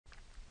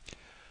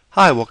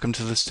Hi, welcome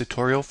to this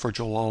tutorial for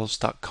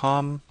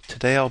joelolives.com.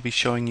 Today I'll be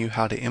showing you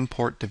how to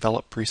import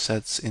developed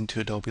presets into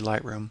Adobe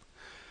Lightroom.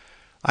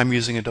 I'm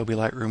using Adobe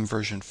Lightroom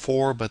version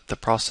 4, but the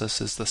process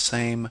is the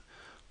same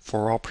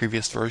for all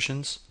previous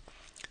versions.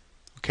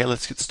 Okay,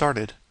 let's get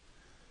started.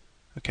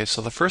 Okay,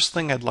 so the first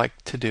thing I'd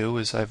like to do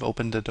is I've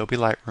opened Adobe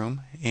Lightroom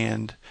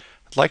and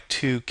I'd like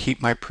to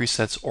keep my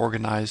presets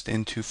organized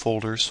into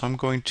folders, so I'm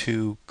going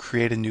to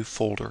create a new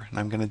folder, and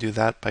I'm going to do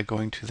that by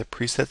going to the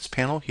Presets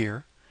panel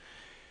here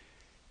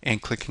and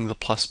clicking the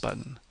plus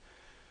button.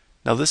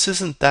 Now this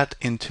isn't that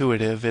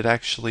intuitive. It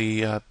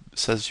actually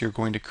says you're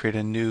going to create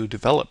a new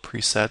develop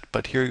preset,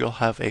 but here you'll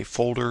have a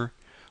folder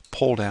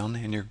pull down,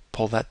 and you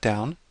pull that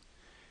down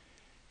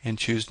and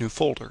choose new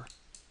folder.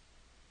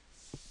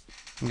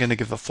 I'm going to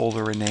give the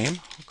folder a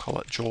name. I'll call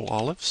it Joel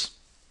Olives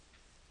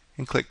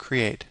and click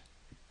create.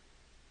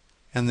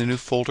 And the new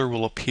folder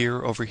will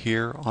appear over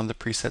here on the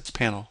presets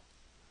panel.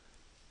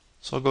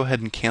 So I'll go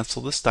ahead and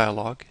cancel this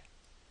dialog,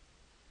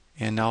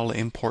 and now I'll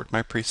import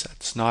my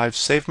presets. Now I've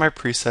saved my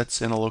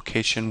presets in a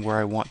location where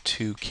I want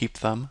to keep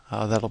them.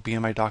 That'll be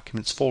in my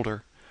Documents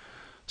folder.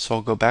 So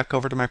I'll go back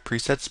over to my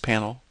Presets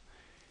panel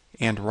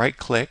and right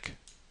click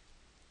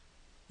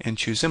and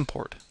choose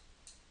Import.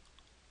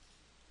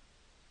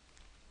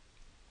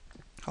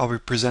 I'll be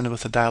presented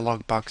with a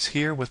dialog box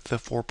here with the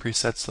 4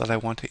 presets that I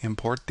want to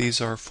import.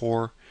 These are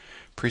 4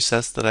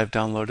 presets that I've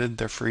downloaded.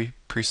 They're free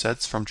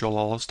presets from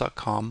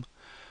joelolives.com.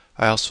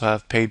 I also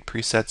have paid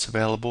presets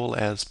available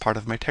as part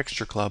of my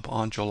texture club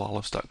on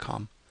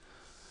joelolives.com.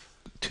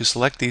 To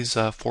select these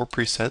 4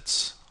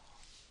 presets,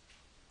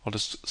 I'll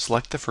just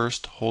select the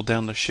first, hold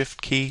down the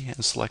Shift key,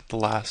 and select the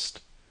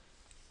last.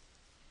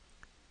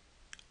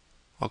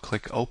 I'll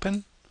click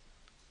Open,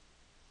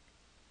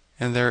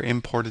 and they're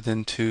imported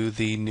into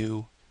the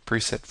new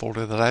preset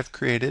folder that I've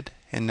created,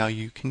 and now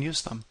you can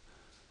use them.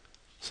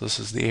 So this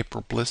is the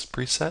April Bliss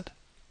preset,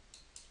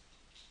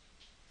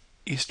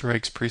 Easter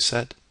Eggs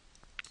preset,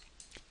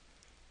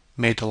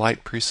 May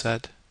Delight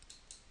preset,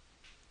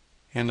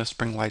 and a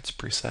Spring Lights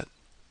preset.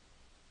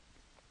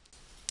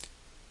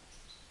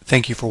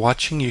 Thank you for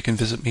watching. You can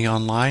visit me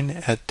online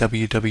at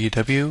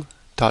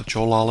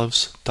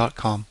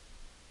www.joelolives.com.